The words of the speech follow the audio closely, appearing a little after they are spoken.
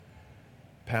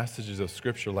passages of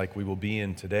Scripture like we will be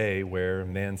in today, where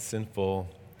man's sinful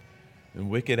and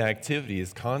wicked activity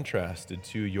is contrasted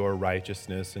to your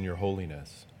righteousness and your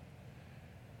holiness.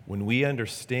 When we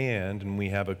understand and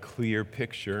we have a clear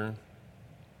picture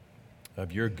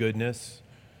of your goodness,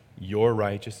 your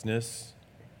righteousness,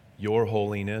 your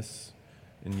holiness,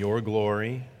 and your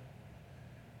glory,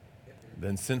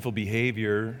 then sinful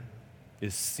behavior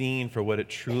is seen for what it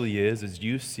truly is as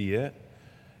you see it.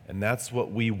 And that's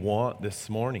what we want this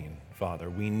morning, Father.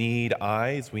 We need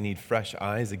eyes, we need fresh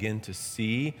eyes again to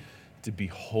see, to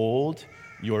behold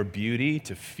your beauty,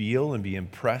 to feel and be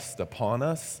impressed upon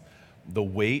us the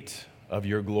weight of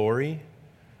your glory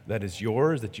that is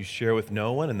yours, that you share with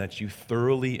no one, and that you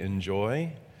thoroughly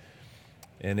enjoy.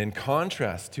 And in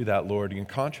contrast to that, Lord, in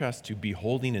contrast to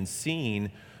beholding and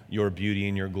seeing your beauty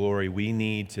and your glory, we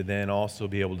need to then also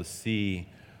be able to see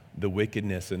the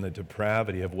wickedness and the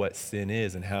depravity of what sin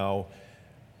is and how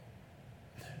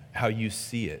you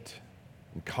see it,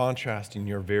 and contrasting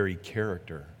your very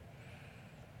character.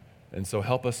 And so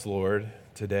help us, Lord,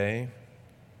 today,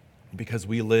 because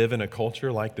we live in a culture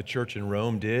like the church in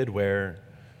Rome did, where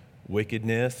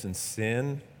wickedness and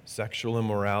sin, sexual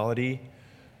immorality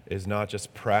is not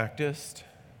just practiced,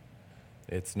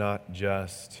 it's not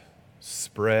just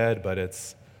spread, but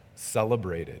it's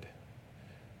celebrated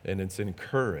and it's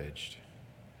encouraged.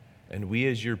 And we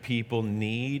as your people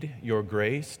need your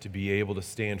grace to be able to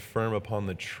stand firm upon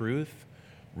the truth,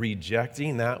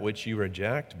 rejecting that which you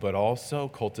reject, but also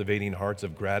cultivating hearts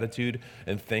of gratitude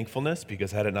and thankfulness,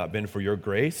 because had it not been for your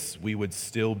grace, we would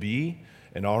still be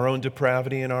in our own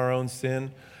depravity and our own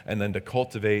sin, and then to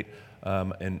cultivate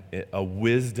a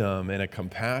wisdom and a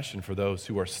compassion for those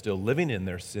who are still living in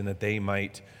their sin, that they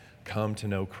might come to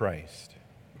know Christ.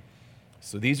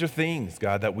 So these are things,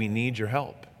 God, that we need your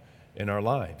help in our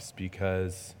lives,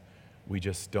 because we're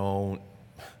just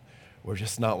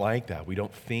not like that. We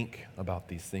don't think about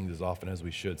these things as often as we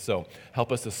should. So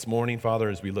help us this morning, Father,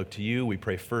 as we look to you. We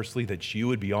pray firstly that you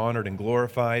would be honored and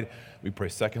glorified. We pray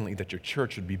secondly that your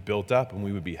church would be built up and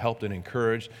we would be helped and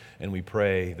encouraged. And we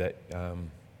pray that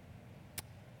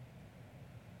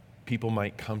people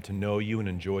might come to know you and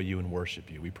enjoy you and worship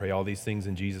you. We pray all these things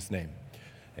in Jesus' name.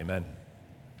 Amen.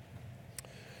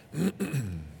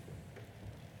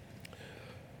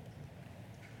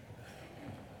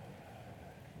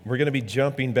 We're going to be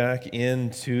jumping back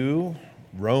into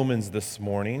Romans this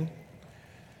morning.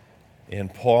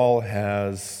 And Paul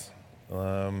has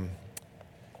a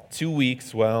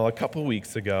couple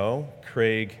weeks ago,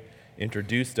 Craig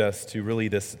introduced us to really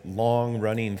this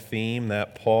long-running theme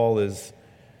that Paul is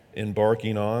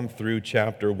embarking on through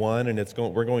chapter 1, and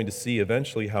we're going to see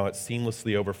eventually how it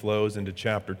seamlessly overflows into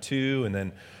chapter 2, and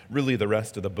then really the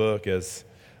rest of the book as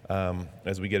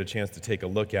we get a chance to take a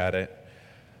look at it.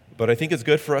 But I think it's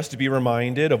good for us to be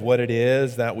reminded of what it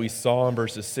is that we saw in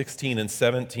verses 16 and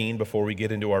 17 before we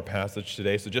get into our passage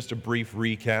today. So just a brief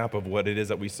recap of what it is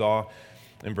that we saw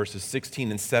in verses 16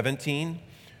 and 17,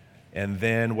 and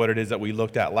then what it is that we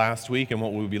looked at last week and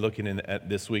what we'll be looking at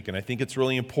this week. And I think it's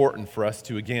really important for us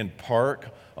to, again, park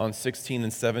on 16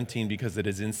 and 17, because it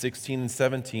is in 16 and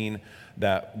 17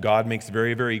 that God makes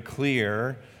very, very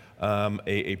clear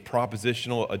a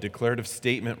propositional, a declarative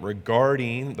statement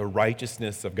regarding the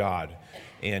righteousness of God.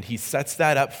 And he sets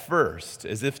that up first,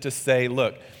 as if to say,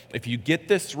 look, if you get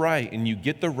this right and you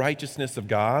get the righteousness of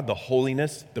God, the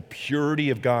holiness, the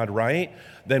purity of God right,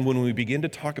 then when we begin to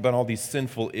talk about all these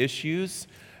sinful issues,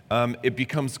 it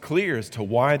becomes clear as to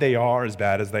why they are as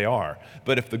bad as they are.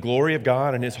 But if the glory of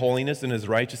God and his holiness and his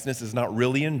righteousness is not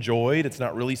really enjoyed, it's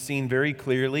not really seen very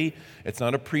clearly, it's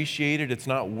not appreciated, it's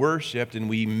not worshiped, and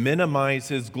we minimize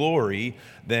his glory,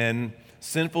 then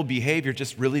sinful behavior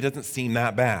just really doesn't seem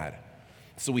that bad.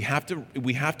 So we have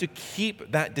to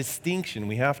keep that distinction.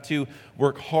 We have to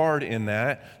work hard in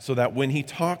that, so that when he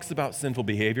talks about sinful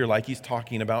behavior like he's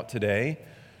talking about today,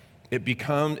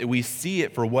 we see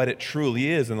it for what it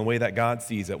truly is and the way that God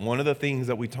sees it. One of the things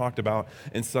that we talked about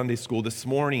in Sunday school this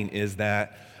morning is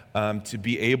that to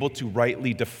be able to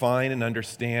rightly define and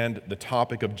understand the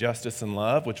topic of justice and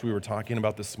love, which we were talking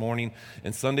about this morning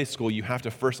in Sunday school, you have to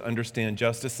first understand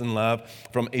justice and love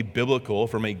from a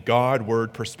God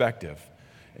word perspective.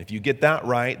 If you get that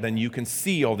right, then you can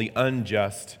see all the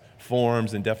unjust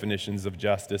forms and definitions of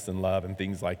justice and love and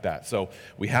things like that. So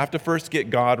we have to first get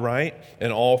God right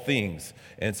in all things.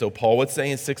 And so Paul would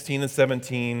say in 16 and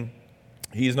 17,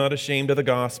 he's not ashamed of the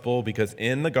gospel, because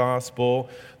in the gospel,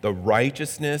 the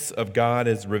righteousness of God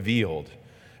is revealed.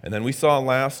 And then we saw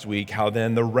last week how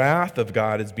then the wrath of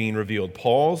God is being revealed.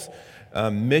 Paul's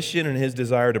mission and his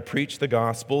desire to preach the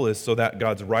gospel is so that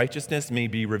God's righteousness may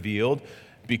be revealed,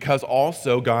 because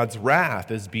also God's wrath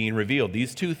is being revealed.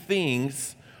 These two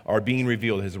things are being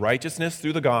revealed: his righteousness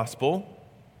through the gospel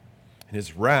and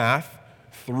his wrath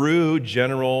through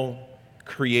general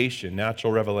creation,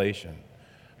 natural revelation.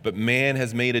 But man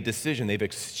has made a decision. They've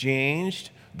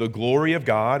exchanged the glory of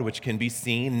God, which can be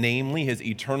seen, namely his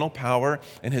eternal power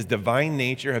and his divine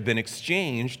nature, have been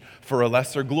exchanged for a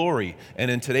lesser glory. And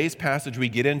in today's passage, we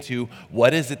get into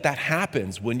what is it that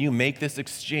happens when you make this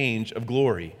exchange of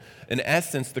glory. In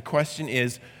essence, the question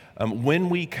is, when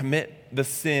we commit the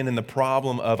sin and the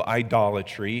problem of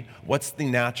idolatry, what's the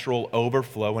natural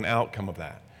overflow and outcome of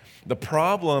that? The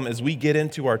problem, as we get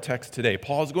into our text today,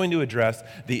 Paul's going to address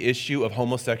the issue of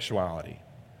homosexuality.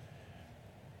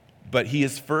 But he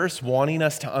is first wanting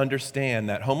us to understand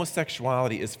that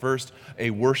homosexuality is first a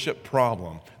worship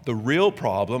problem. The real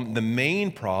problem, the main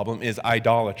problem, is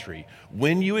idolatry.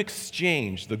 When you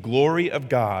exchange the glory of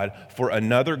God for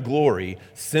another glory,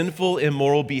 sinful,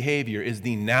 immoral behavior is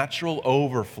the natural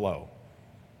overflow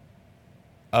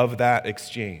of that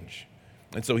exchange.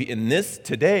 And so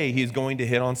today, he's going to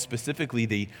hit on specifically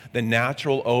the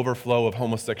natural overflow of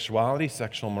homosexuality,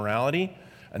 sexual morality.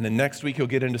 And then next week, he'll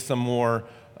get into some more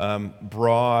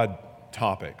broad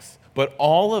topics. But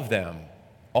all of them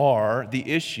are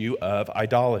the issue of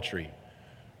idolatry.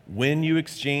 When you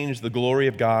exchange the glory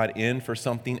of God in for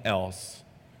something else,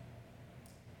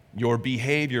 your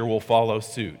behavior will follow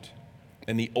suit.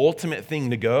 And the ultimate thing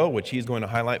to go, which he's going to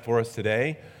highlight for us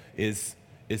today, is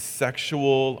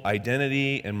sexual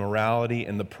identity and morality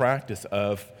and the practice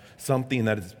of something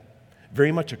that is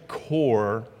very much a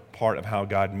core part of how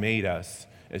God made us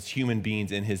as human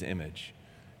beings in his image.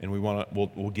 And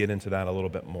we'll get into that a little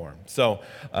bit more. So,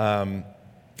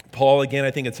 Paul, again,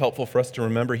 I think it's helpful for us to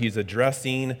remember he's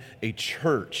addressing a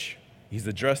church. He's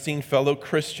addressing fellow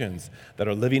Christians that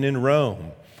are living in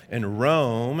Rome. And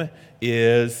Rome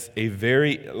is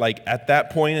at that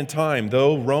point in time,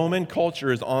 though Roman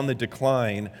culture is on the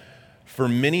decline, for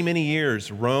many, many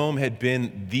years, Rome had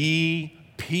been the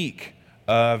peak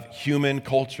of human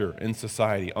culture in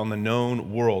society on the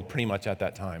known world pretty much at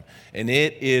that time. And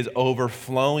it is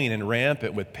overflowing and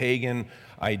rampant with pagan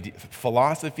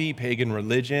philosophy, pagan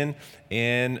religion,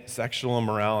 and sexual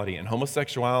immorality. And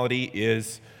homosexuality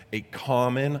is a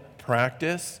common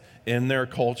practice in their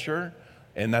culture.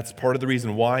 And that's part of the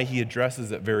reason why he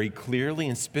addresses it very clearly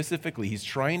and specifically. He's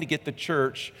trying to get the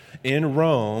church in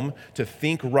Rome to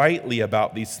think rightly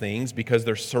about these things because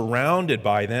they're surrounded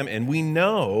by them. And we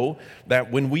know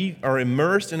that when we are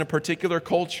immersed in a particular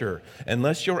culture,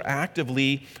 unless you're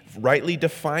actively, rightly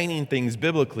defining things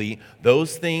biblically,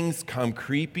 those things come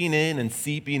creeping in and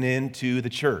seeping into the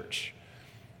church.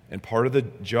 And part of the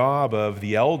job of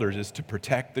the elders is to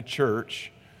protect the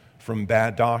church from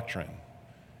bad doctrine.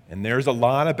 And there's a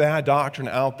lot of bad doctrine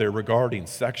out there regarding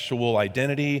sexual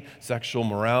identity, sexual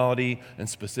morality, and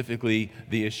specifically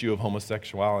the issue of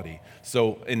homosexuality.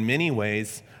 So in many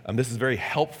ways, this is very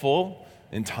helpful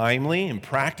and timely and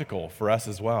practical for us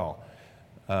as well.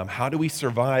 How do we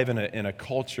survive in a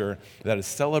culture that is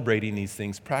celebrating these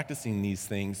things, practicing these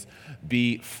things,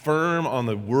 be firm on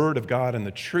the Word of God and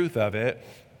the truth of it,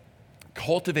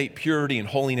 cultivate purity and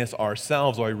holiness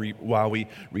ourselves while we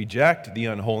reject the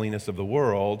unholiness of the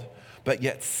world, but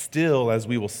yet still, as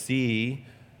we will see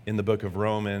in the book of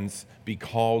Romans, be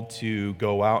called to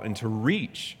go out and to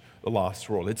reach the lost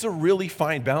world. It's a really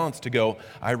fine balance to go,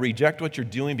 I reject what you're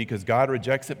doing because God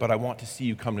rejects it, but I want to see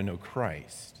you come to know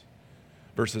Christ,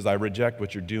 versus I reject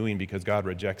what you're doing because God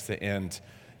rejects it, and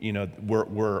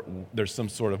there's some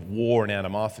sort of war and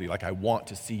animosity, like I want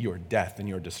to see your death and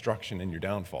your destruction and your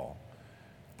downfall.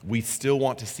 We still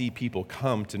want to see people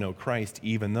come to know Christ,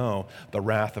 even though the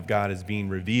wrath of God is being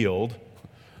revealed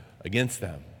against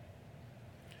them.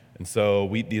 And so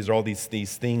these are all these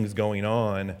things going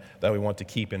on that we want to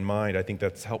keep in mind. I think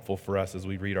that's helpful for us as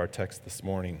we read our text this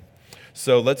morning.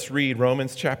 So let's read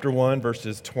Romans chapter 1,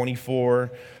 verses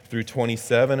 24 through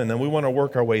 27, and then we want to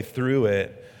work our way through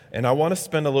it. And I want to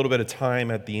spend a little bit of time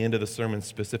at the end of the sermon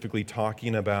specifically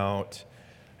talking about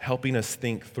helping us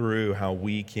think through how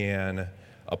we can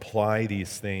apply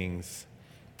these things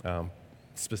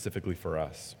specifically for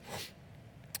us.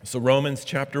 So Romans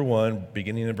chapter 1,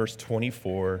 beginning in verse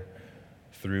 24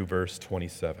 through verse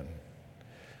 27.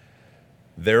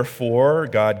 Therefore,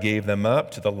 God gave them up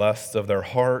to the lusts of their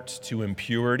hearts, to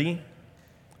impurity,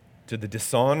 to the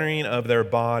dishonoring of their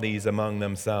bodies among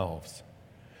themselves,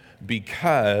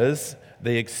 because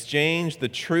they exchanged the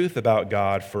truth about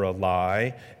God for a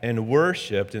lie and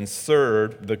worshiped and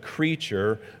served the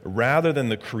creature rather than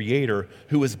the Creator,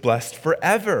 who is blessed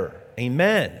forever.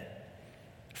 Amen.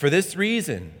 For this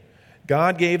reason,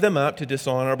 God gave them up to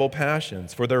dishonorable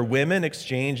passions. For their women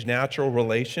exchanged natural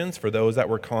relations for those that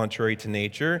were contrary to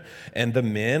nature, and the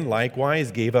men likewise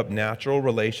gave up natural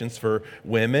relations for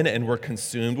women and were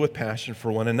consumed with passion for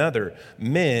one another,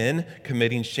 men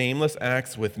committing shameless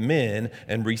acts with men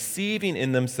and receiving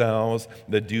in themselves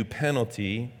the due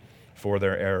penalty for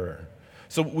their error.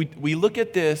 So we look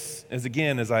at this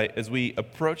as we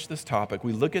approach this topic,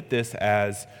 we look at this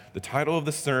as the title of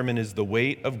the sermon is The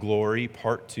Weight of Glory,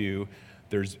 Part 2.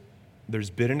 There's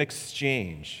been an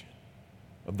exchange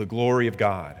of the glory of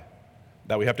God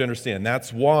that we have to understand.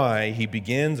 That's why he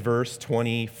begins verse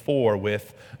 24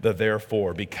 with the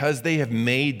therefore, because they have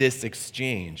made this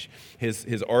exchange.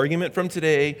 His argument from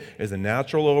today is a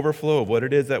natural overflow of what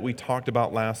it is that we talked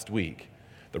about last week.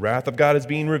 The wrath of God is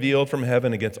being revealed from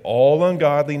heaven against all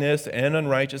ungodliness and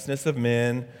unrighteousness of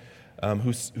men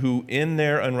who in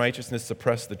their unrighteousness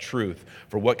suppress the truth.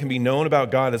 For what can be known about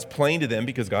God is plain to them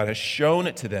because God has shown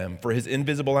it to them for his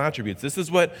invisible attributes. This is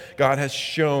what God has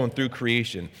shown through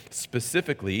creation.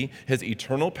 Specifically, his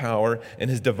eternal power and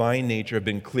his divine nature have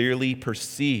been clearly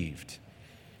perceived.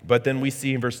 But then we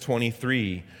see in verse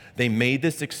 23, they made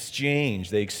this exchange.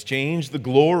 They exchanged the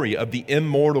glory of the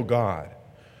immortal God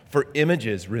for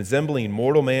images resembling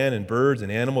mortal man and birds and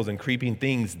animals and creeping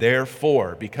things.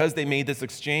 Therefore, because they made this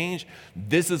exchange,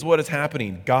 this is what is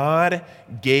happening. God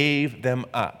gave them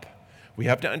up. We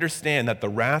have to understand that the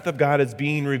wrath of God is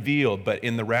being revealed, but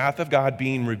in the wrath of God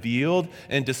being revealed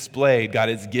and displayed, God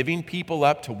is giving people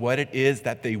up to what it is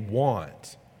that they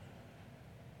want.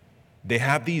 They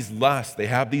have these lusts, they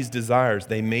have these desires.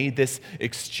 They made this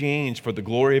exchange for the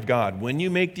glory of God. When you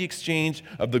make the exchange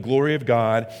of the glory of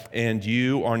God and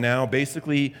you are now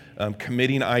basically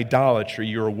committing idolatry,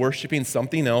 you're worshiping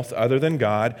something else other than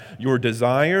God, your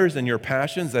desires and your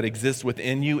passions that exist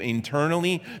within you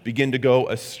internally begin to go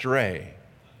astray.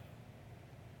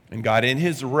 And God, in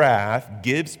his wrath,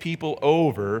 gives people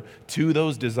over to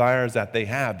those desires that they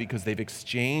have because they've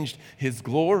exchanged his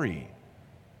glory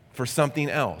for something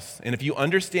else. And if you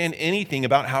understand anything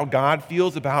about how God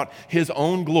feels about his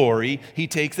own glory, he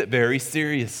takes it very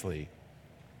seriously.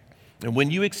 And when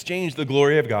you exchange the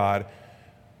glory of God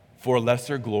for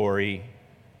lesser glory,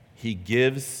 he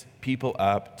gives people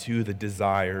up to the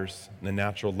desires, the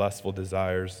natural lustful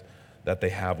desires that they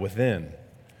have within.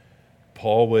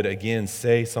 Paul would again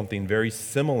say something very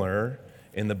similar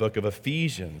in the book of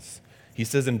Ephesians. He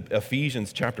says in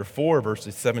Ephesians chapter 4,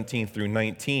 verses 17 through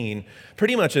 19,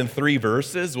 pretty much in 3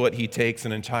 verses, what he takes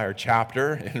an entire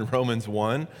chapter in Romans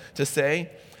 1 to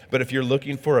say. But if you're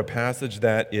looking for a passage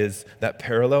that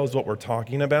parallels what we're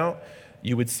talking about,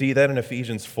 you would see that in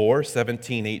Ephesians 4,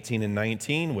 17, 18, and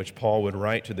 19, which Paul would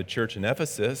write to the church in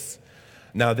Ephesus.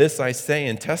 Now this I say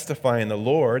and testify in the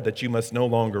Lord, that you must no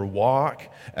longer walk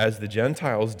as the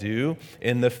Gentiles do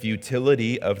in the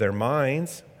futility of their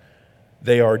minds.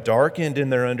 They are darkened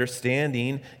in their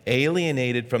understanding,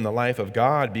 alienated from the life of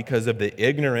God because of the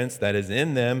ignorance that is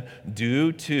in them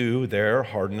due to their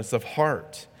hardness of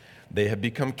heart. They have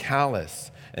become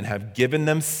callous and have given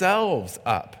themselves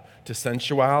up to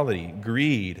sensuality,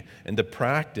 greed, and to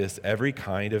practice every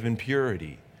kind of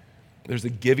impurity. There's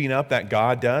a giving up that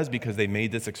God does because they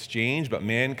made this exchange, but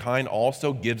mankind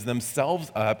also gives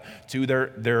themselves up to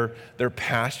their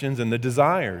passions and the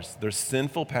desires, their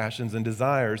sinful passions and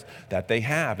desires that they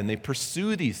have, and they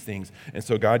pursue these things. And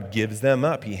so God gives them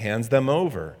up. He hands them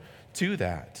over to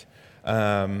that.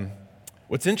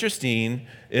 What's interesting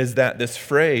is that this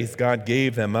phrase, God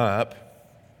gave them up,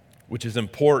 which is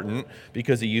important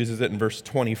because he uses it in verse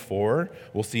 24.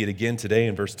 We'll see it again today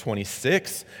in verse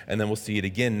 26, and then we'll see it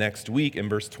again next week in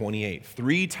verse 28.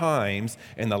 3 times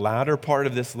in the latter part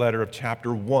of this letter of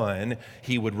chapter 1,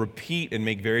 he would repeat and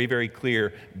make very, very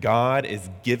clear, God is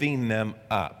giving them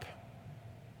up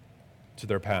to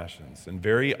their passions. And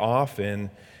very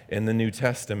often in the New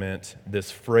Testament,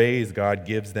 this phrase, God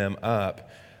gives them up,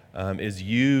 is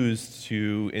used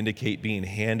to indicate being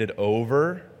handed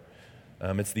over.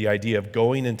 It's the idea of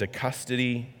going into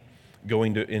custody,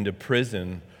 going into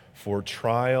prison for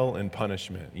trial and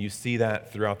punishment. You see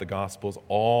that throughout the Gospels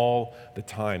all the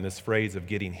time. This phrase of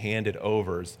getting handed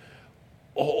over is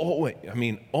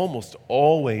almost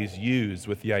always used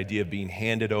with the idea of being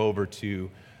handed over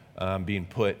to being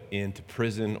put into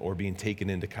prison or being taken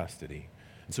into custody.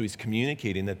 And so he's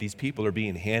communicating that these people are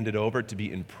being handed over to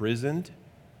be imprisoned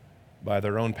by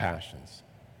their own passions,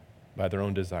 by their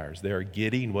own desires. They are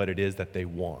getting what it is that they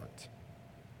want.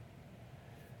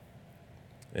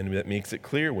 And that makes it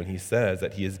clear when he says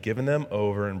that he has given them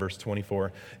over, in verse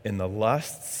 24, in the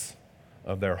lusts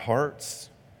of their hearts,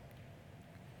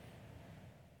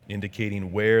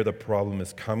 indicating where the problem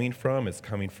is coming from. It's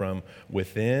coming from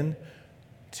within,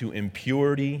 to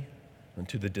impurity and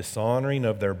to the dishonoring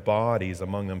of their bodies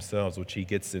among themselves, which he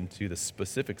gets into the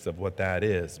specifics of what that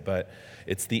is. But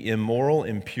it's the immoral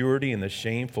impurity and the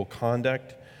shameful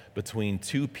conduct between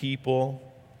two people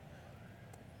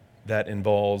that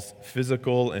involves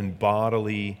physical and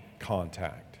bodily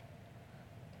contact.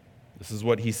 This is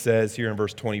what he says here in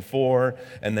verse 24,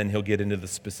 and then he'll get into the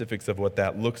specifics of what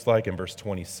that looks like in verse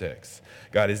 26.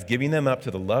 God is giving them up to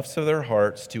the lusts of their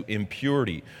hearts, to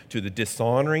impurity, to the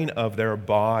dishonoring of their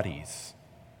bodies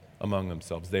among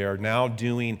themselves. They are now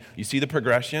doing, you see the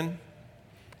progression?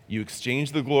 You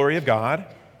exchange the glory of God.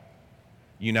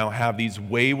 You now have these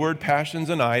wayward passions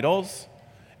and idols,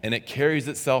 and it carries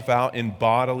itself out in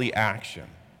bodily action.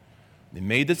 They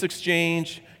made this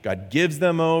exchange. God gives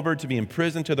them over to be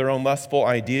imprisoned to their own lustful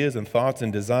ideas and thoughts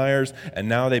and desires, and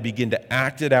now they begin to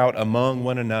act it out among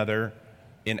one another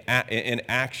in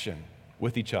action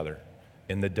with each other,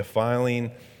 in the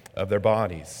defiling of their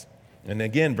bodies. And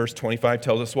again, verse 25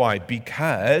 tells us why.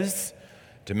 Because,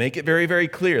 to make it very, very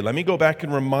clear, let me go back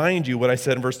and remind you what I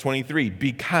said in verse 23.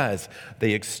 Because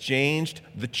they exchanged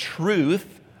the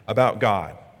truth about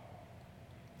God.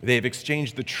 They've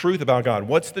exchanged the truth about God.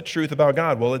 What's the truth about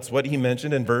God? Well, it's what he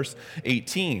mentioned in verse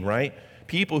 18, right?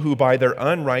 People who by their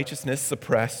unrighteousness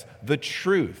suppress the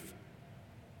truth.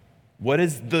 What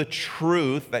is the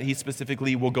truth that he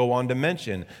specifically will go on to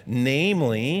mention?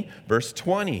 Namely, verse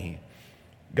 20,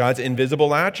 God's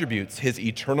invisible attributes, his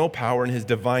eternal power and his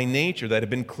divine nature that have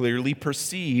been clearly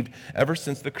perceived ever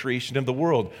since the creation of the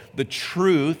world. The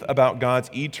truth about God's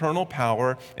eternal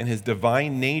power and his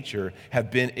divine nature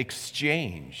have been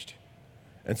exchanged.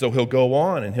 And so he'll go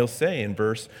on and he'll say in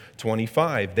verse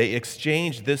 25, they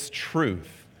exchanged this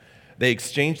truth. They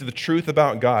exchanged the truth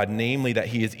about God, namely that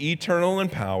he is eternal in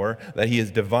power, that he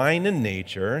is divine in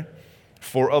nature,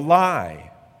 for a lie.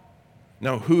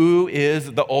 Now, who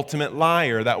is the ultimate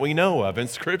liar that we know of in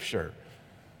Scripture?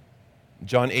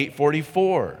 John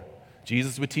 8:44.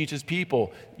 Jesus would teach his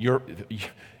people,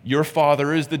 your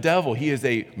father is the devil. He is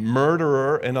a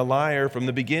murderer and a liar from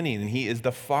the beginning, and he is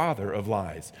the father of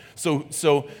lies. So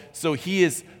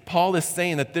Paul is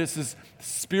saying that this is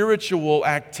spiritual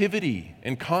activity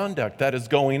and conduct that is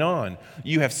going on.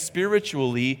 You have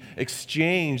spiritually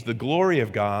exchanged the glory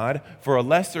of God for a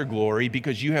lesser glory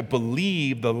because you have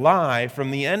believed the lie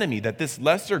from the enemy that this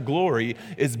lesser glory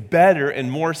is better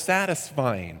and more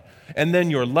satisfying. And then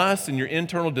your lusts and your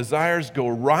internal desires go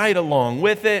right along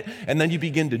with it, and then you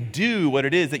begin to do what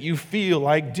it is that you feel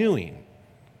like doing.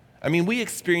 I mean, we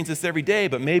experience this every day,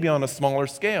 but maybe on a smaller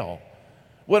scale.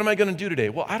 What am I going to do today?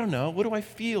 Well, I don't know. What do I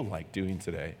feel like doing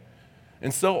today?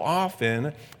 And so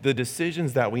often, the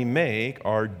decisions that we make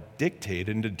are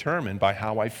dictated and determined by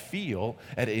how I feel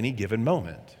at any given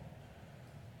moment.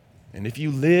 And if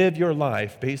you live your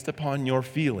life based upon your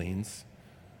feelings,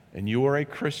 and you are a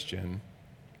Christian,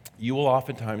 you will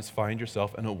oftentimes find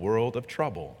yourself in a world of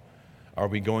trouble. Are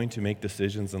we going to make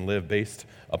decisions and live based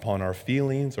upon our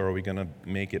feelings, or are we going to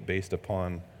make it based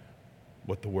upon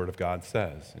what the Word of God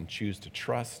says and choose to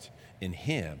trust in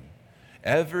Him?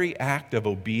 Every act of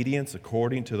obedience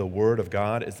according to the Word of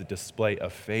God is a display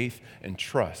of faith and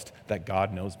trust that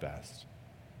God knows best.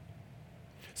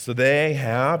 So they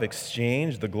have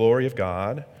exchanged the glory of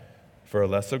God for a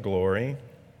lesser glory.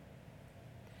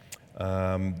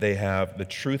 They have the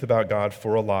truth about God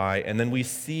for a lie, and then we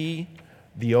see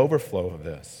the overflow of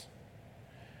this.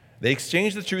 They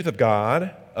exchanged the truth of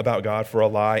God about God for a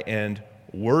lie and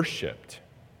worshiped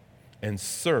and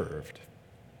served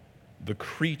the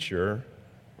creature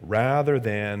rather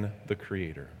than the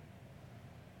Creator.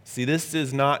 See, this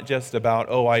is not just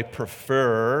about, I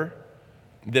prefer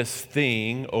this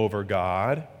thing over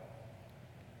God.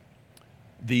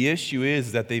 The issue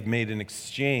is that they've made an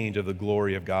exchange of the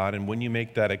glory of God, and when you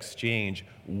make that exchange,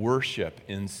 worship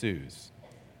ensues.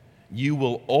 You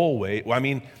will always,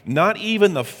 not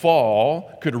even the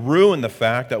fall could ruin the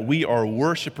fact that we are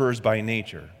worshipers by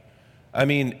nature.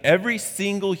 Every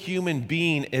single human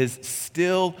being is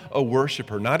still a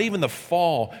worshiper. Not even the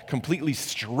fall completely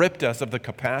stripped us of the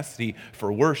capacity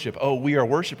for worship. We are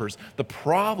worshipers. The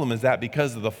problem is that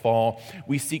because of the fall,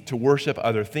 we seek to worship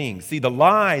other things. See, the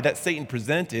lie that Satan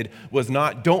presented was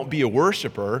not, don't be a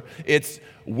worshiper. It's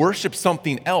worship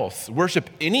something else. Worship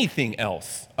anything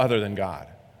else other than God.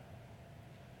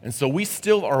 And so we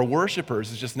still are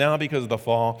worshipers. It's just now because of the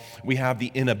fall, we have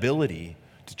the inability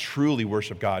to truly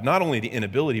worship God. Not only the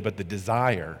inability, but the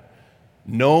desire.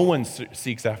 No one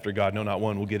seeks after God, no, not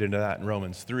one. We'll get into that in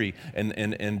Romans 3.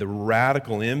 And the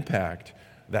radical impact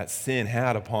that sin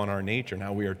had upon our nature.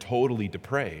 Now we are totally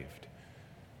depraved.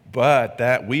 But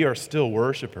that we are still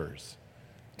worshipers.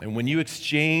 And when you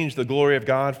exchange the glory of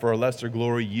God for a lesser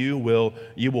glory, you will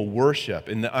worship.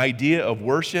 And the idea of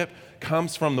worship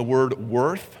comes from the word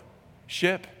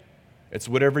worthship. It's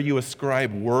whatever you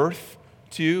ascribe worth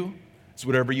to. It's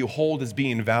whatever you hold as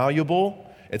being valuable.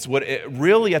 It's what it,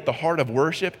 really at the heart of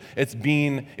worship, it's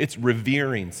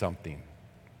revering something.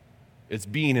 It's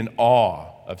being in awe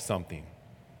of something.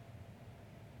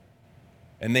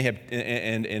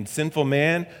 And sinful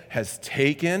man has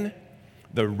taken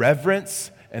the reverence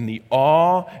and the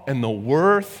awe and the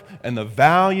worth and the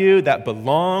value that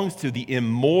belongs to the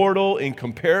immortal,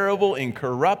 incomparable,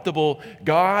 incorruptible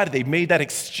God. They've made that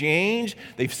exchange.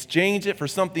 They've exchanged it for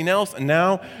something else, and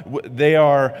now they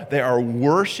are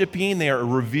worshiping, they are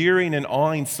revering and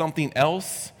awing something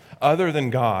else other than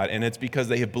God, and it's because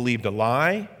they have believed a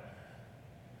lie.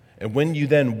 And when you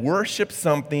then worship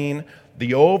something,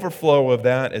 the overflow of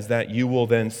that is that you will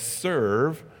then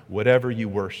serve whatever you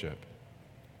worship.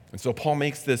 And so Paul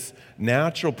makes this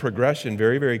natural progression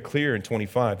very, very clear in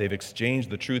 25. They've exchanged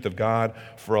the truth of God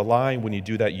for a lie. When you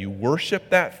do that, you worship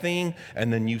that thing,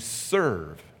 and then you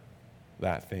serve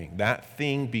that thing. That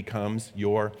thing becomes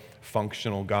your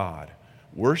functional God.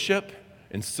 Worship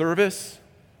and service,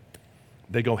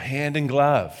 they go hand in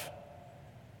glove.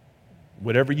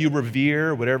 Whatever you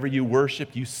revere, whatever you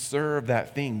worship, you serve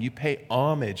that thing. You pay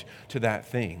homage to that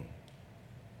thing.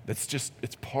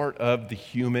 It's part of the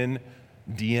human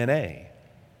DNA.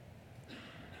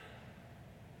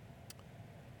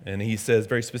 And he says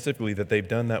very specifically that they've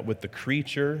done that with the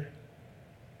creature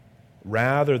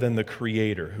rather than the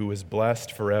Creator, who is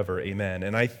blessed forever. Amen.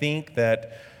 And I think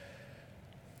that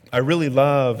I really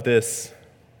love this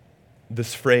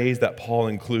phrase that Paul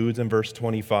includes in verse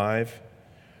 25,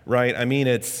 right? I mean,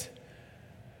 it's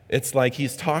like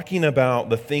he's talking about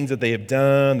the things that they have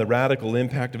done, the radical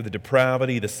impact of the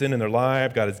depravity, the sin in their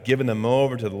life. God has given them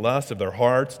over to the lust of their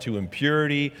hearts, to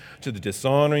impurity, to the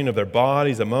dishonoring of their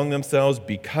bodies among themselves,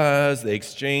 because they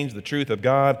exchanged the truth of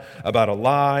God about a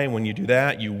lie. When you do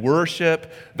that, you worship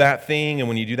that thing, and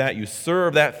when you do that, you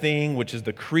serve that thing, which is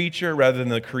the creature rather than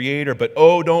the Creator. But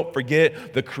don't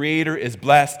forget, the Creator is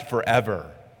blessed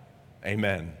forever.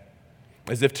 Amen.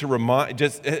 As if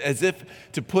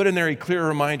to put in there a clear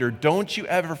reminder, don't you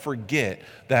ever forget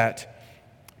that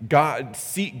God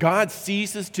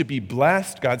ceases to be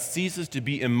blessed, God ceases to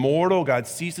be immortal, God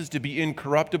ceases to be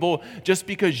incorruptible just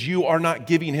because you are not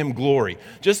giving Him glory.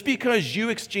 Just because you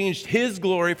exchanged His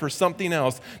glory for something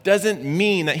else doesn't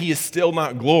mean that He is still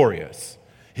not glorious.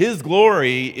 His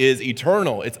glory is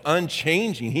eternal. It's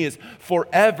unchanging. He is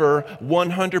forever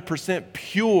 100%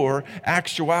 pure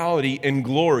actuality and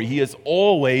glory. He is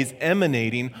always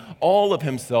emanating all of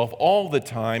Himself all the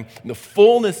time, the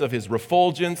fullness of His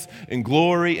refulgence and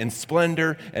glory and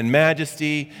splendor and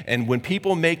majesty. And when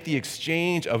people make the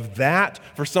exchange of that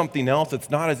for something else, it's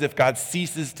not as if God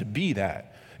ceases to be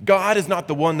that. God is not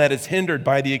the one that is hindered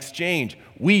by the exchange.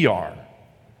 We are.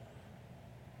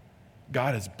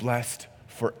 God is blessed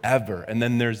forever. And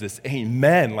then there's this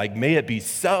amen, like may it be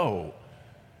so.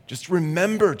 Just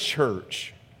remember,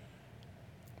 church,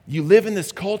 you live in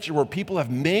this culture where people have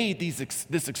made this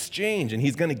exchange, and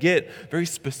he's going to get very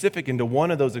specific into one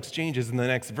of those exchanges in the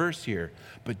next verse here.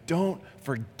 But don't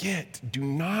forget, do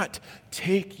not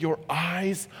take your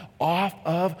eyes off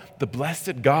of the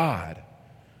blessed God,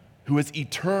 who is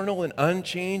eternal and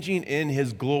unchanging in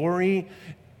His glory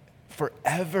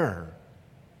forever.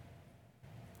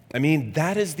 I mean,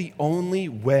 that is the only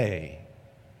way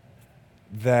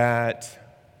that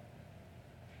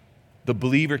the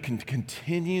believer can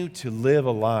continue to live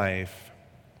a life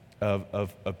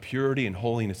of purity and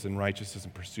holiness and righteousness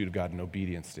and pursuit of God and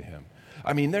obedience to Him.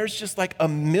 I mean, there's just like a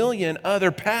million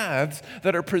other paths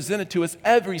that are presented to us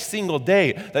every single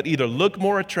day that either look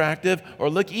more attractive or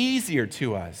look easier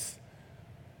to us.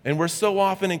 And we're so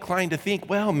often inclined to think,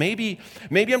 well, maybe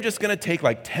I'm just going to take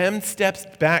like 10 steps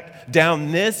back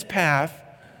down this path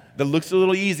that looks a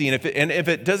little easy. And if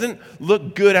it doesn't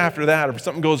look good after that, or if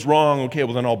something goes wrong, okay,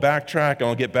 well then I'll backtrack and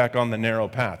I'll get back on the narrow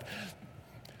path.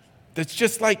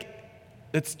 It's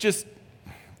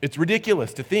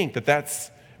ridiculous to think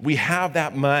that we have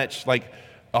that much like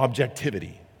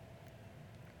objectivity.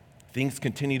 Things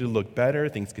continue to look better,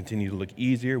 things continue to look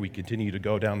easier, we continue to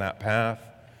go down that path.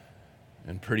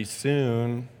 And pretty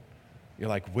soon, you're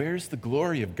like, where's the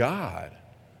glory of God?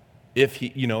 If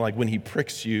He, like when He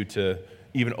pricks you to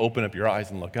even open up your eyes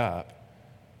and look up,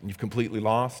 and you've completely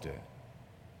lost it.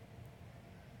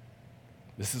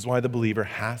 This is why the believer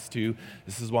has to,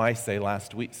 this is why I said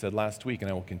last week,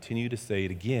 and I will continue to say it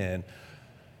again,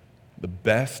 the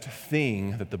best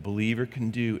thing that the believer can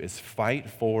do is fight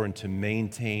for and to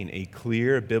maintain a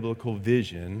clear biblical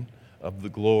vision of the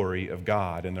glory of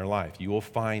God in their life. You will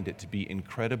find it to be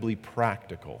incredibly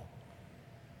practical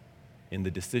in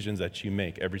the decisions that you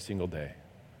make every single day.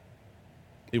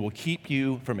 It will keep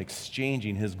you from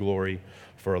exchanging His glory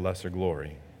for a lesser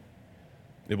glory.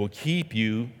 It will keep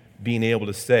you being able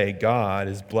to say, God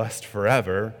is blessed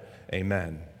forever,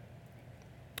 amen.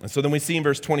 And so then we see in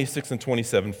verse 26 and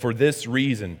 27, for this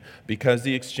reason, because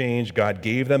the exchange, God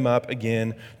gave them up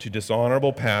again to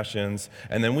dishonorable passions.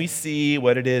 And then we see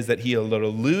what it is that He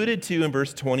alluded to in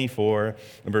verse 24,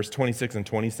 and verse 26 and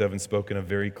 27 spoken of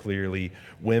very clearly.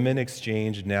 Women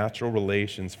exchanged natural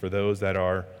relations for those that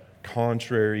are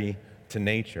contrary to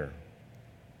nature.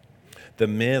 The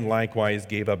men likewise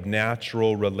gave up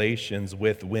natural relations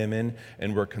with women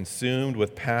and were consumed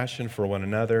with passion for one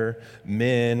another,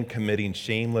 men committing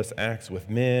shameless acts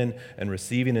with men and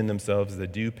receiving in themselves the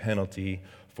due penalty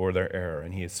for their error.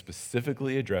 And he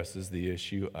specifically addresses the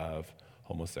issue of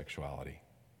homosexuality.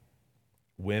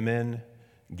 Women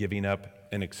giving up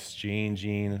and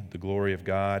exchanging the glory of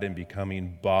God and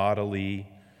becoming bodily,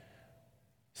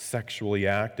 sexually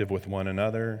active with one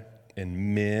another,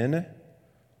 and men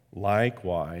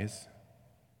likewise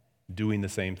doing the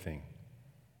same thing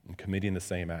and committing the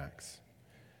same acts.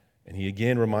 And he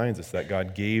again reminds us that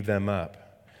God gave them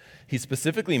up. He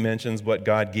specifically mentions what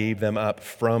God gave them up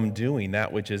from doing,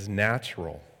 that which is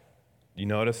natural. You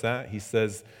notice that? He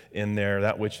says in there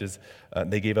that which is,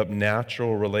 they gave up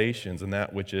natural relations and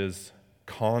that which is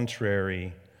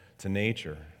contrary to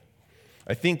nature.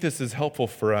 I think this is helpful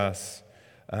for us.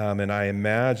 And I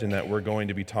imagine that we're going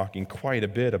to be talking quite a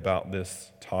bit about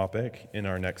this topic in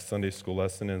our next Sunday school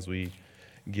lesson as we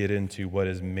get into what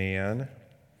is man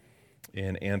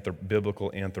in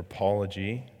biblical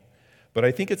anthropology. But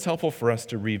I think it's helpful for us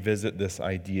to revisit this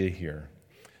idea here.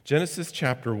 Genesis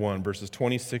chapter 1, verses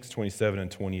 26, 27,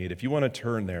 and 28. If you want to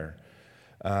turn there,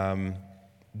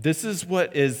 this is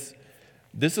what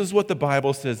the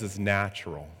Bible says is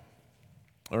natural.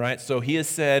 All right, so he has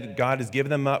said God has given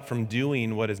them up from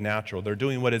doing what is natural. They're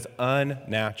doing what is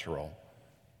unnatural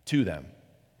to them,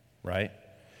 right?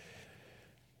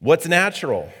 What's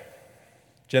natural?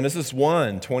 Genesis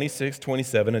 1, 26,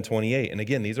 27, and 28. And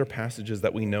again, these are passages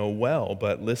that we know well,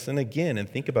 but listen again and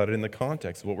think about it in the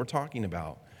context of what we're talking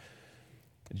about.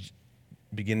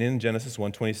 Beginning in Genesis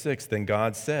 1, 26, then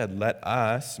God said, let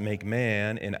us make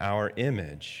man in our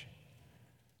image,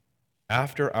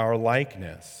 after our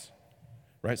likeness.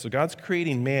 Right? So God's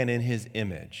creating man in His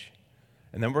image.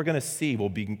 And then we're going to see, we'll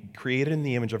be created in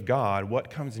the image of God,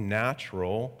 what comes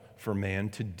natural for man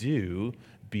to do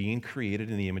being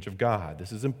created in the image of God.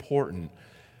 This is important.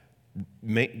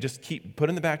 Put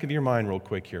in the back of your mind real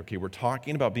quick here. Okay, we're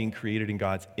talking about being created in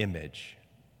God's image.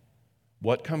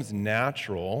 What comes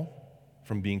natural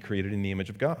from being created in the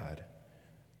image of God?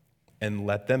 And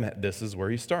this is where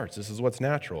he starts. This is what's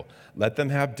natural. Let them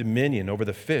have dominion over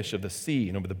the fish of the sea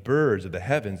and over the birds of the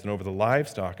heavens and over the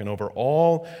livestock and over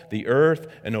all the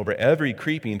earth and over every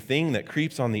creeping thing that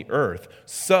creeps on the earth.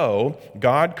 So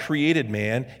God created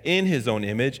man in His own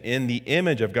image. In the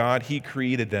image of God, He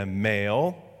created them,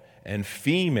 male and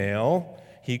female.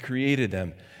 He created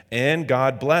them. And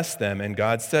God blessed them, and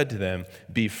God said to them,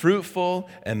 be fruitful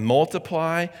and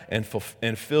multiply and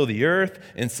fill the earth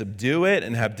and subdue it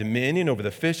and have dominion over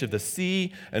the fish of the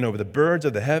sea and over the birds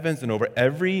of the heavens and over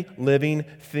every living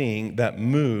thing that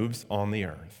moves on the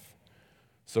earth.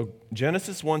 So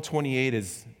Genesis 1:28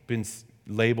 has been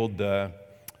labeled the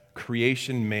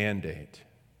creation mandate.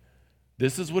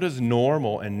 This is what is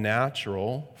normal and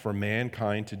natural for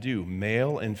mankind to do,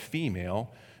 male and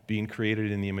female being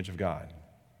created in the image of God.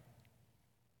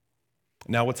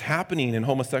 Now, what's happening in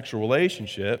homosexual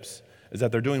relationships is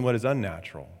that they're doing what is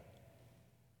unnatural.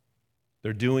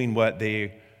 They're doing what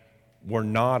they were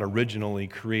not originally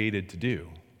created to do.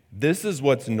 This is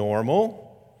what's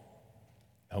normal.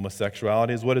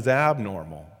 Homosexuality is what is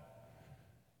abnormal.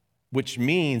 Which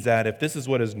means that if this is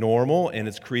what is normal and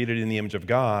it's created in the image of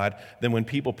God, then when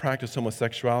people practice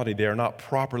homosexuality, they are not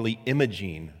properly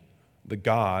imaging the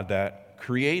God that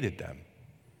created them.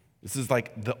 This is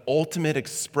like the ultimate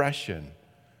expression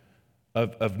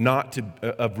of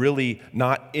really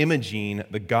not imaging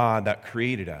the God that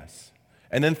created us.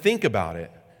 And then think about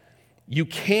it. You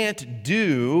can't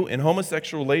do, in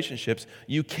homosexual relationships,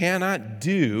 you cannot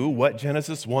do what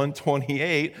Genesis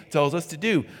 1:28 tells us to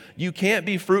do. You can't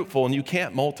be fruitful and you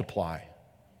can't multiply.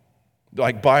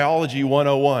 Like biology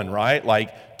 101, right?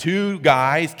 Like two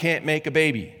guys can't make a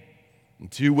baby. And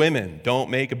two women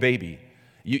don't make a baby.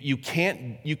 You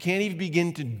can't even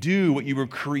begin to do what you were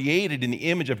created in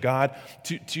the image of God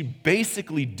to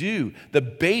basically do. The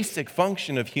basic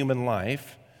function of human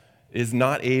life is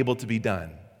not able to be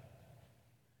done.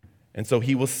 And so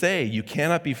he will say, you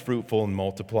cannot be fruitful and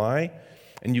multiply,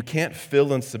 and you can't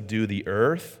fill and subdue the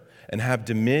earth and have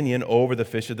dominion over the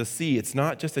fish of the sea. It's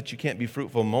not just that you can't be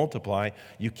fruitful and multiply,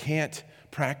 you can't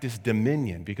practice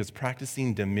dominion, because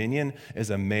practicing dominion is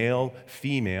a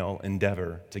male-female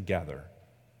endeavor together.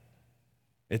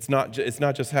 It's not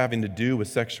just having to do with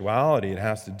sexuality, it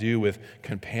has to do with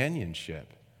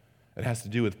companionship. It has to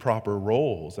do with proper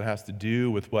roles. It has to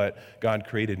do with what God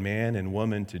created man and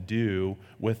woman to do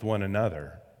with one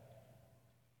another.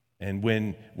 And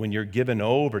when you're given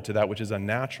over to that which is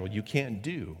unnatural, you can't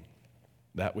do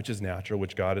that which is natural,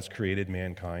 which God has created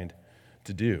mankind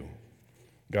to do.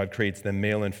 God creates them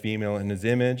male and female in his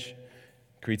image,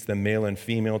 creates them male and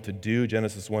female to do,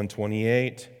 Genesis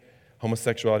 1:28.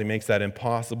 Homosexuality makes that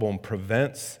impossible and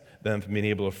prevents them from being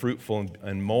able to fruitful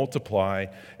and multiply.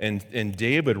 And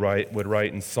David would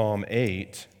write in Psalm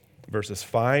 8, verses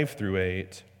 5 through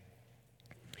 8,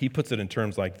 he puts it in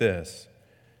terms like this.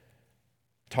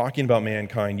 Talking about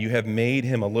mankind, you have made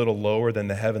him a little lower than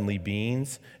the heavenly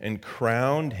beings and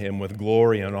crowned him with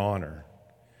glory and honor.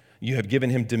 You have given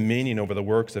him dominion over the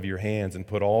works of your hands and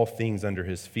put all things under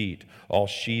his feet, all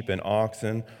sheep and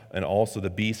oxen, and also the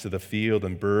beasts of the field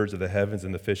and birds of the heavens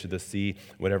and the fish of the sea,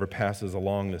 whatever passes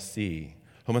along the sea.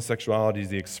 Homosexuality is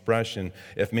the expression.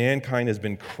 If mankind has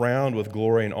been crowned with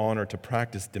glory and honor to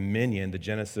practice dominion, the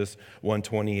Genesis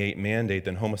 1:28 mandate,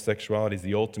 then homosexuality is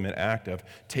the ultimate act of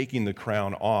taking the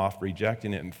crown off,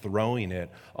 rejecting it, and throwing it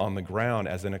on the ground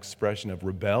as an expression of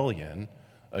rebellion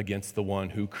against the one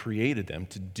who created them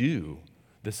to do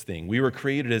this thing. We were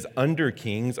created as under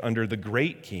kings, under the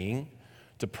great king,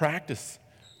 to practice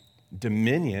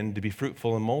dominion, to be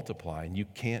fruitful and multiply. And you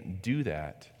can't do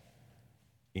that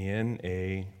in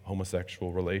a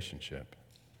homosexual relationship.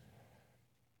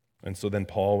 And so then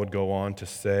Paul would go on to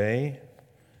say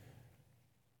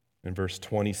in verse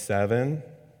 27,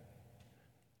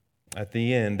 at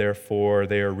the end, therefore,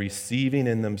 they are receiving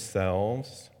in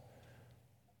themselves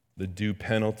the due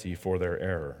penalty for their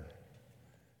error.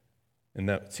 And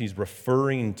that he's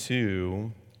referring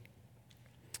to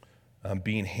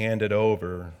being handed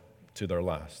over to their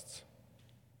lusts.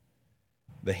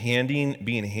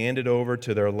 Being handed over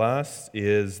to their lusts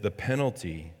is the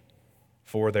penalty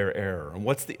for their error. And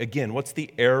what's the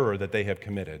error that they have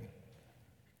committed?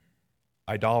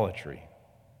 Idolatry.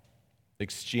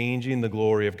 Exchanging the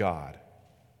glory of God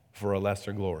for a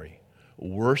lesser glory.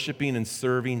 Worshiping and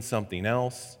serving something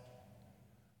else.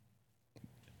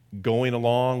 Going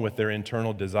along with their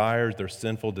internal desires, their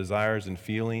sinful desires and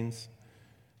feelings,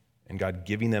 and God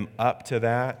giving them up to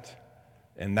that.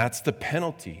 And that's the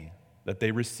penalty that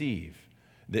they receive.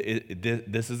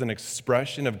 This is an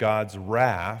expression of God's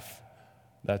wrath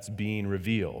that's being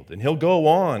revealed. And he'll go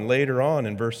on later on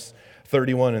in verse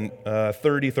 31 and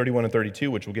 31, and 32,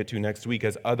 which we'll get to next week,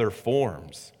 as other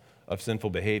forms of sinful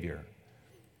behavior.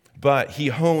 But he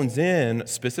hones in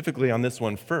specifically on this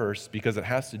one first because it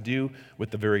has to do with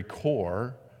the very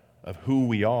core of who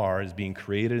we are as being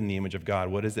created in the image of God.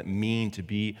 What does it mean to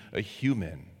be a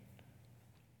human?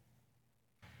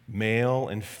 Male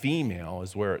and female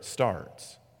is where it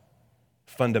starts,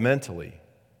 fundamentally.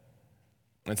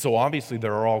 And so obviously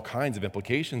there are all kinds of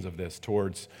implications of this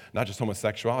towards not just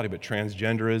homosexuality, but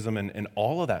transgenderism and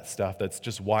all of that stuff that's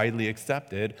just widely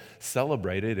accepted,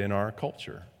 celebrated in our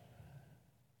culture.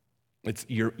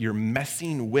 You're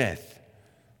messing with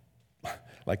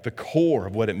like the core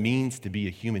of what it means to be a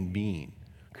human being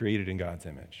created in God's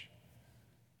image.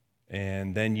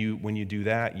 And then when you do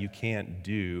that, you can't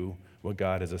do what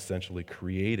God has essentially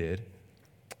created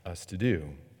us to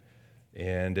do.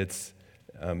 And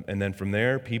then from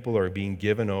there, people are being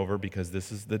given over because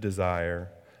this is the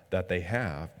desire that they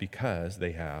have, because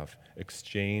they have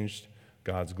exchanged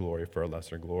God's glory for a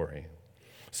lesser glory.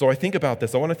 So I think about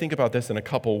this. I want to think about this in a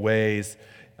couple ways,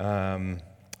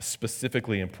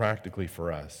 specifically and practically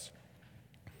for us.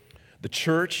 The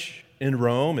church in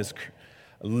Rome is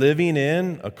living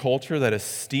in a culture that is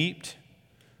steeped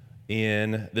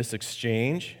in this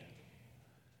exchange.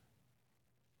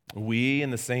 We,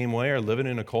 in the same way, are living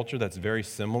in a culture that's very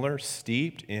similar,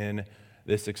 steeped in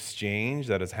this exchange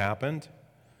that has happened.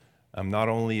 Not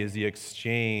only is the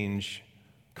exchange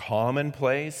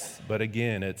commonplace, but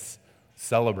again, it's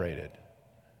celebrated.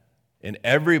 And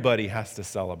everybody has to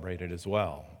celebrate it as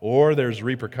well, or there's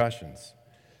repercussions.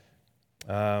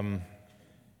 I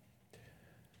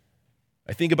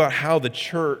think about how the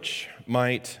church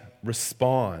might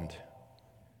respond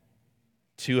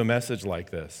to a message like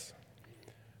this.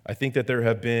 I think that there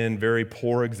have been very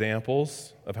poor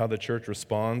examples of how the church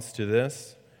responds to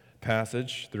this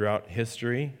passage throughout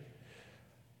history.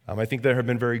 I think there have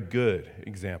been very good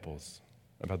examples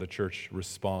of how the church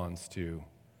responds to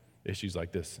issues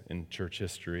like this in church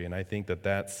history. And I think that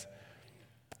that's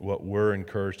what we're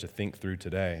encouraged to think through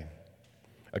today.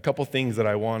 A couple things that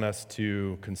I want us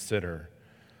to consider.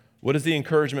 What is the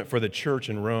encouragement for the church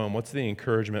in Rome? What's the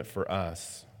encouragement for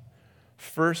us?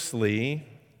 Firstly,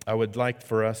 I would like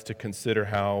for us to consider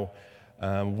how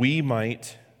we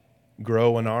might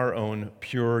grow in our own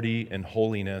purity and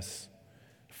holiness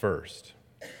first.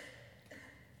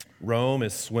 Rome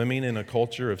is swimming in a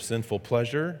culture of sinful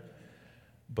pleasure,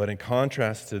 but in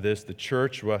contrast to this, the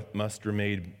church must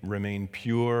remain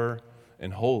pure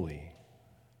and holy,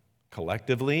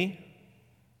 collectively,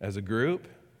 as a group,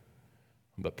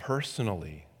 but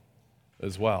personally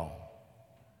as well.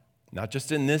 Not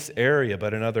just in this area,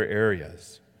 but in other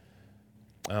areas.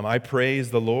 I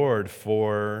praise the Lord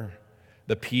for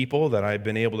the people that I've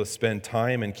been able to spend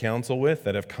time and counsel with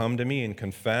that have come to me and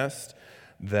confessed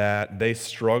that they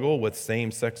struggle with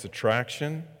same-sex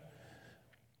attraction.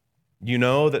 You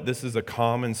know that this is a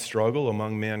common struggle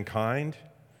among mankind.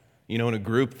 You know, in a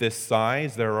group this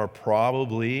size, there are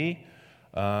probably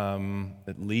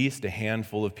at least a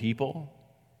handful of people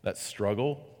that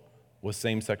struggle with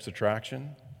same-sex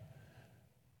attraction.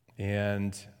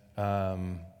 And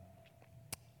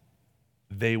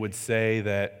they would say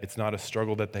that it's not a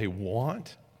struggle that they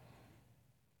want.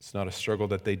 It's not a struggle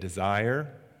that they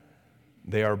desire.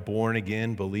 They are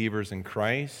born-again believers in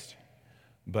Christ,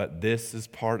 but this is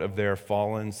part of their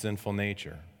fallen, sinful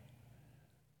nature.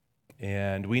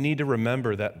 And we need to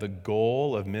remember that the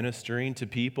goal of ministering to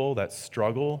people that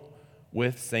struggle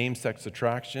with same-sex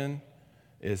attraction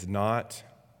is not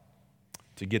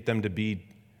to get them to be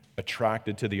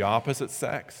attracted to the opposite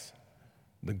sex.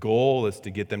 The goal is to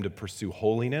get them to pursue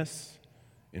holiness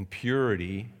and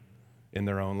purity in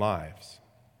their own lives.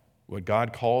 What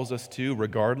God calls us to,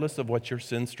 regardless of what your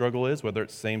sin struggle is, whether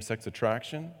it's same-sex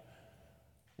attraction,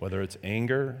 whether it's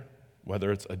anger,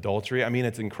 whether it's adultery. I mean,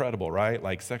 it's incredible, right?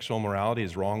 Like, sexual immorality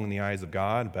is wrong in the eyes of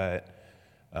God, but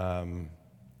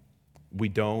we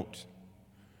don't,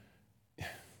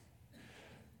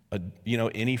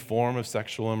 any form of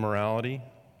sexual immorality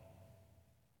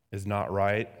is not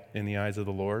right in the eyes of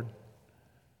the Lord.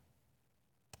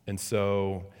 And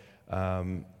so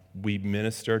we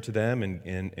minister to them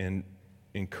and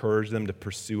encourage them to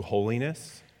pursue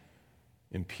holiness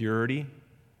and purity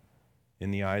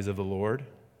in the eyes of the Lord.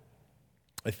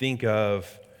 I think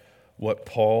of a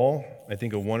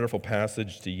wonderful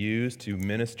passage to use to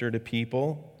minister to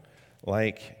people,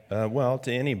 to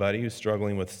anybody who's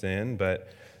struggling with sin,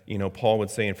 but Paul would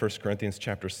say in 1 Corinthians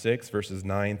chapter 6, verses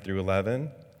 9 through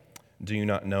 11, "Do you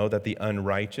not know that the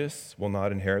unrighteous will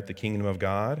not inherit the kingdom of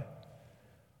God?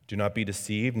 Do not be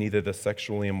deceived, neither the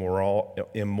sexually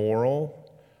immoral,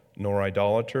 nor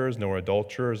idolaters, nor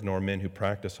adulterers, nor men who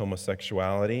practice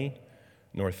homosexuality,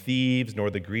 nor thieves, nor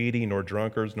the greedy, nor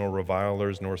drunkards, nor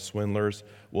revilers, nor swindlers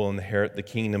will inherit the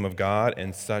kingdom of God.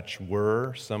 And such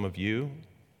were some of you.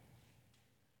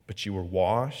 But you were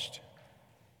washed,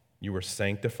 you were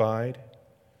sanctified,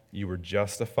 you were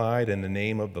justified in the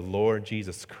name of the Lord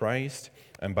Jesus Christ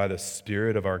and by the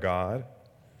Spirit of our God."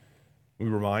 We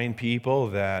remind people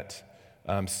that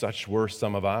such were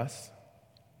some of us.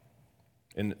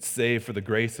 And save for the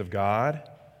grace of God,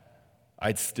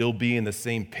 I'd still be in the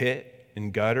same pit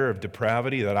and gutter of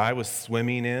depravity that I was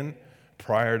swimming in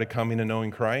prior to coming to knowing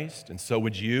Christ, and so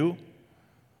would you.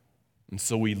 And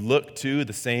so we look to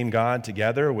the same God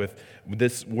together with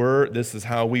this is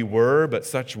how we were, but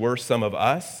such were some of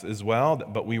us as well,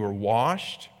 but we were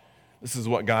washed. This is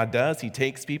what God does. He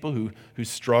takes people who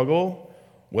struggle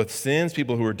with sins,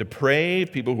 people who are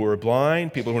depraved, people who are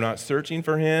blind, people who are not searching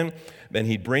for Him. Then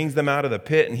He brings them out of the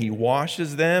pit and He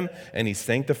washes them and He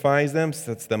sanctifies them,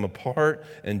 sets them apart,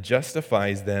 and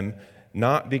justifies them,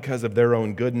 not because of their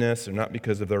own goodness or not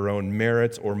because of their own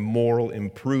merits or moral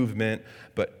improvement,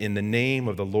 but in the name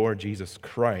of the Lord Jesus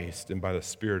Christ and by the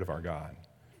Spirit of our God,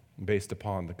 based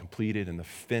upon the completed and the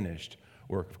finished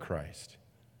work of Christ.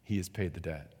 He has paid the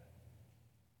debt.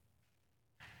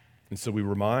 And so we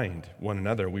remind one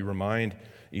another, we remind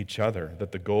each other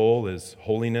that the goal is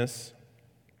holiness,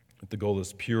 that the goal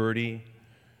is purity.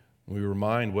 We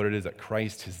remind what it is that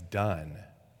Christ has done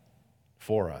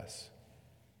for us.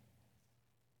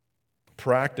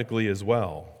 Practically as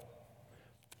well,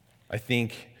 I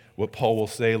think what Paul will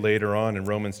say later on in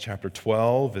Romans chapter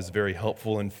 12 is very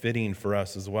helpful and fitting for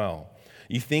us as well.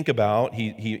 You think about,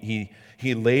 he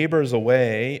labors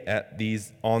away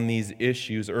on these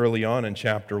issues early on in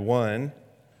chapter 1,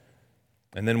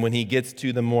 and then when he gets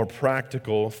to the more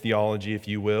practical theology, if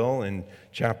you will, in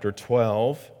chapter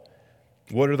 12,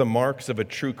 What are the marks of a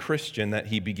true Christian that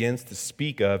he begins to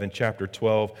speak of in chapter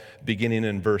 12, beginning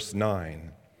in verse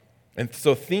 9? And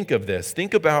so think of this.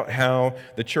 Think about how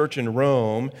the church in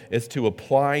Rome is to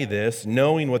apply this,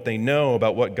 knowing what they know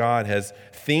about what God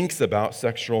thinks about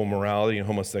sexual morality and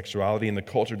homosexuality and the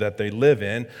culture that they live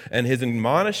in. And his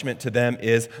admonishment to them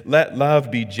is, let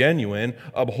love be genuine,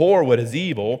 abhor what is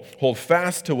evil, hold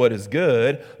fast to what is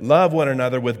good, love one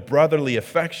another with brotherly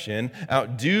affection,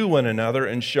 outdo one another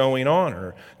in showing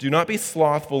honor. Do not be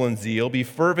slothful in zeal, be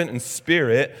fervent in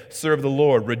spirit, serve the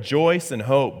Lord, rejoice in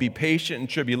hope, be patient in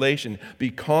tribulation, be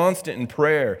constant in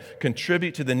prayer,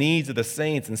 contribute to the needs of the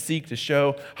saints, and seek to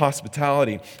show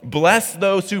hospitality. Bless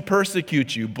those who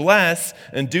persecute you. Bless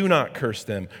and do not curse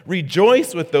them.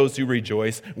 Rejoice with those who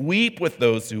rejoice. Weep with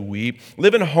those who weep.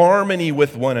 Live in harmony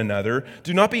with one another.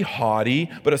 Do not be haughty,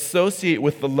 but associate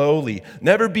with the lowly.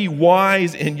 Never be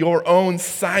wise in your own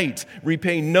sight.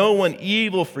 Repay no one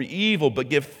evil for evil, but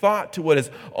give thought to what is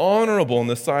honorable in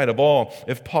the sight of all.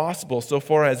 If possible, so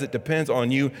far as it depends on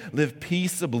you, live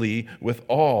peaceably with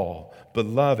all.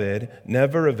 Beloved,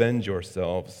 never avenge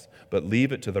yourselves, but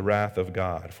leave it to the wrath of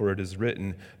God. For it is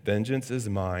written, vengeance is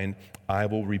mine, I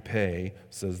will repay,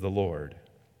 says the Lord.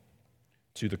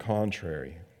 To the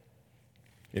contrary,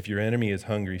 if your enemy is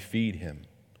hungry, feed him.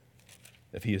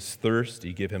 If he is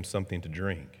thirsty, give him something to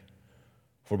drink.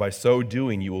 For by so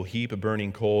doing, you will heap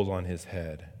burning coals on his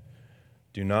head.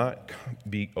 Do not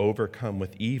be overcome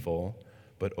with evil,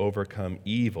 but overcome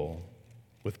evil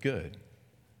with good.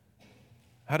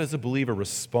 How does a believer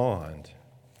respond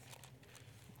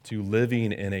to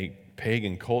living in a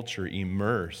pagan culture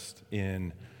immersed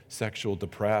in sexual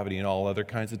depravity and all other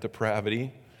kinds of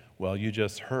depravity? Well, you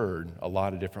just heard a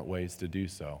lot of different ways to do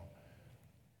so.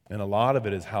 And a lot of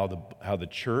it is how the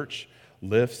church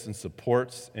lifts and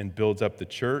supports and builds up the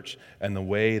church, and the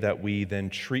way that we then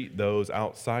treat those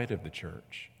outside of the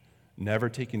church. Never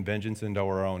taking vengeance into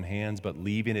our own hands, but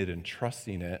leaving it and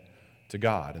trusting it to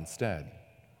God instead.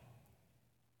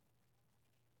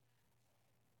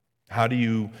 How do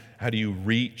you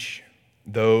reach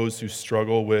those who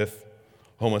struggle with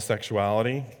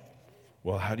homosexuality?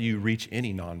 Well, how do you reach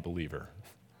any non-believer?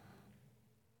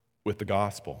 With the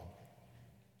gospel.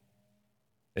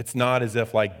 It's not as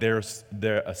if like they're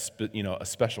a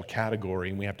special category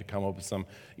and we have to come up with some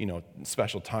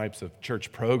special types of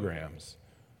church programs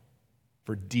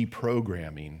for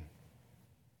deprogramming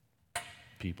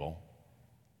people.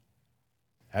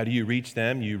 How do you reach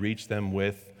them? You reach them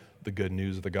with the good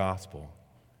news of the gospel,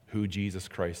 who Jesus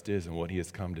Christ is and what he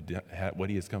has come to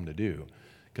do.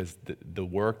 Because the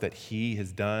work that he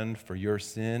has done for your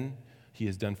sin, he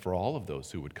has done for all of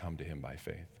those who would come to him by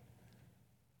faith.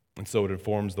 And so it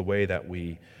informs the way that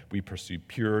we pursue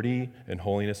purity and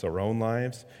holiness in our own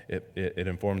lives. It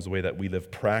informs the way that we live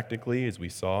practically, as we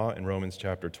saw in Romans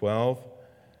chapter 12.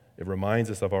 It reminds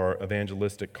us of our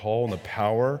evangelistic call and the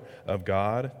power of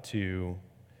God to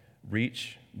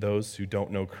reach those who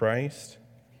don't know Christ.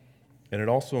 And it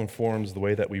also informs the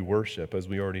way that we worship, as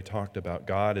we already talked about.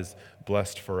 God is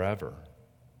blessed forever.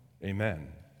 Amen.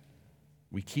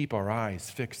 We keep our eyes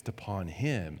fixed upon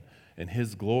him and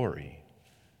his glory.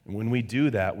 And when we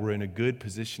do that, we're in a good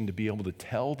position to be able to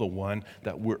tell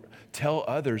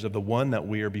others of the one that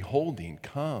we are beholding.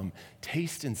 Come,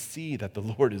 taste and see that the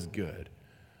Lord is good.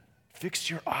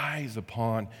 Fix your eyes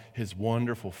upon his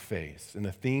wonderful face, and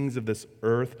the things of this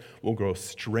earth will grow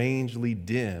strangely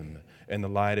dim in the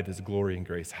light of his glory and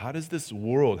grace. How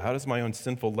does my own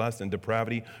sinful lust and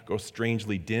depravity grow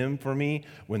strangely dim for me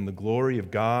when the glory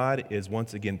of God is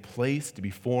once again placed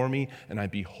before me, and I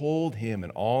behold him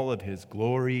in all of his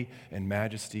glory and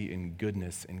majesty and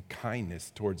goodness and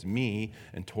kindness towards me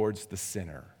and towards the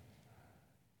sinner?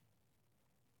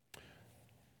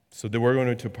 So that we're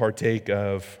going to partake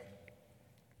of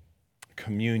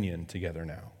communion together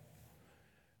now.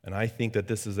 And I think that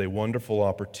this is a wonderful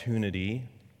opportunity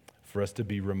for us to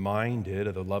be reminded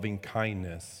of the loving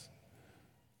kindness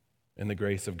and the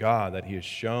grace of God that he has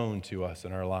shown to us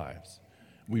in our lives.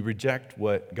 We reject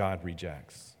what God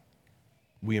rejects.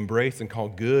 We embrace and call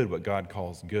good what God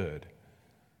calls good.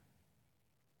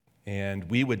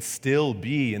 And we would still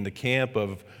be in the camp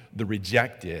of the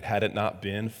rejected had it not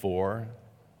been for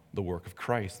the work of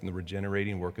Christ and the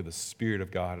regenerating work of the Spirit of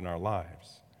God in our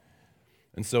lives.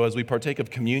 And so as we partake of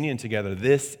communion together,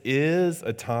 this is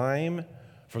a time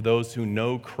for those who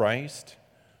know Christ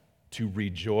to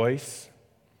rejoice,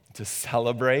 to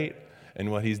celebrate in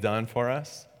what he's done for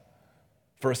us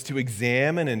to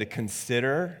examine and to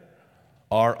consider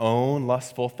our own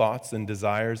lustful thoughts and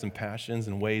desires and passions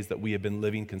and ways that we have been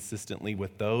living consistently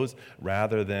with those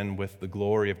rather than with the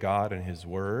glory of God and his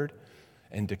word.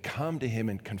 and to come to him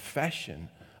in confession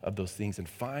of those things and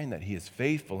find that he is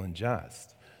faithful and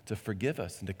just to forgive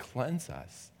us and to cleanse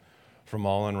us from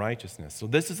all unrighteousness. So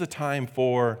this is a time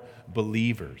for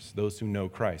believers, those who know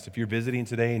Christ. If you're visiting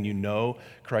today and you know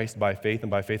Christ by faith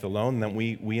and by faith alone, then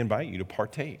we invite you to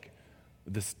partake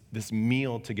this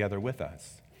meal together with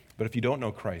us. But if you don't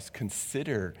know Christ,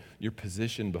 consider your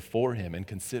position before him and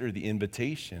consider the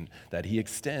invitation that he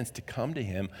extends to come to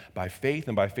him by faith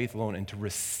and by faith alone and to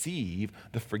receive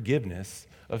the forgiveness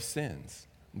of sins,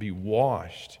 be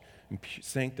washed and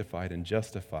sanctified and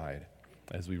justified,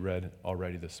 as we read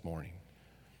already this morning.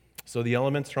 So the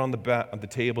elements are on the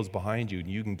tables behind you, and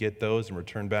you can get those and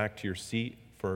return back to your seat.